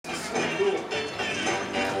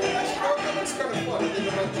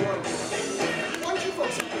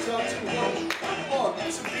dancing this out too much. Come on, give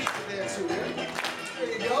me some beat for dancing here.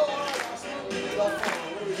 There you go. All right, Asimo. What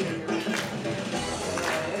are we doing here?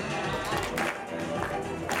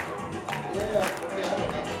 Yeah, okay.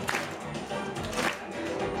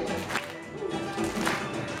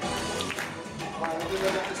 All right, I think I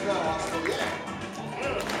got this now, Asimo. Yeah.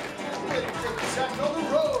 Take the sack on the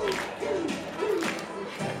road.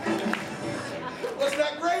 Was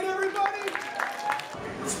that great, everybody?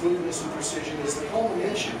 Smoothness and precision is the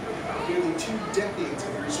culmination of nearly 2 decades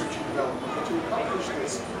of research and development. But to accomplish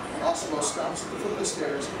this, Asimo stops at the foot of the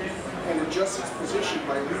stairs and adjusts its position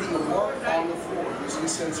by reading a mark on the floor using a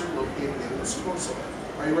sensor located in its torso.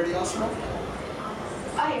 Are you ready, Asimo?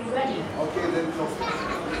 I am ready. Okay, then go for it.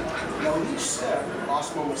 Now, in each step,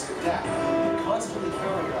 Asimo must adapt. It constantly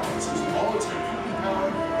counterbalances all its computing power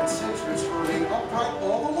and sensors to remain upright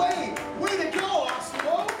all the way. Way to go,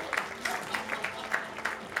 Asimo!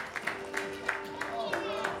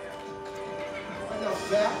 Now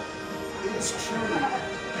that is truly a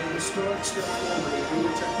historic step forward in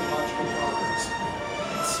human technological progress.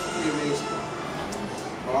 It's simply amazing.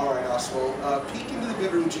 All right, Asimo, peek into the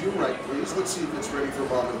bedroom to your right, please. Let's see if it's ready for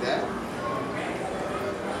Mom and Dad.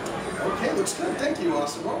 Okay, looks good. Thank you,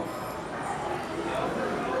 Asimo.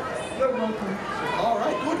 You're welcome. All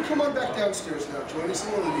right, go ahead and come on back downstairs now. Join us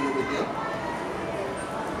in the living room again.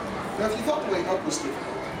 Now, if you thought the way up was difficult,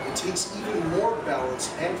 it takes even more balance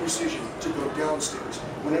and precision to go downstairs.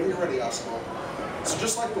 Whenever you're ready, Asimo. So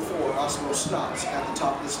just like before, Asimo stops at the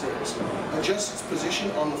top of the stairs, adjusts its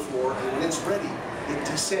position on the floor, and when it's ready, it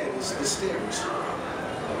descends the stairs.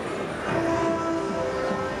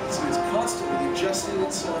 So it's constantly adjusting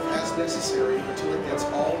itself as necessary until it gets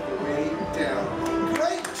all the way down.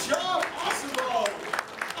 Great job, Asimo!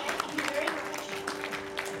 Thank you very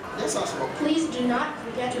much. Yes, Asimo. Please do not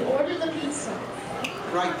forget to order the pizza.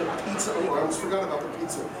 Right, the pizza. Oh, I almost forgot about the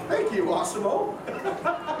pizza. Thank you, Asimo.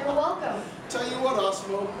 You're welcome. Tell you what,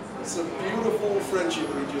 Asimo, it's a beautiful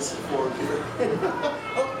friendship we just formed here.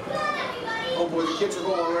 Oh boy, the kids are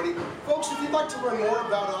home already. Folks, if you'd like to learn more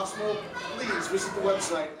about Asimo, please visit the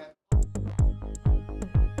website at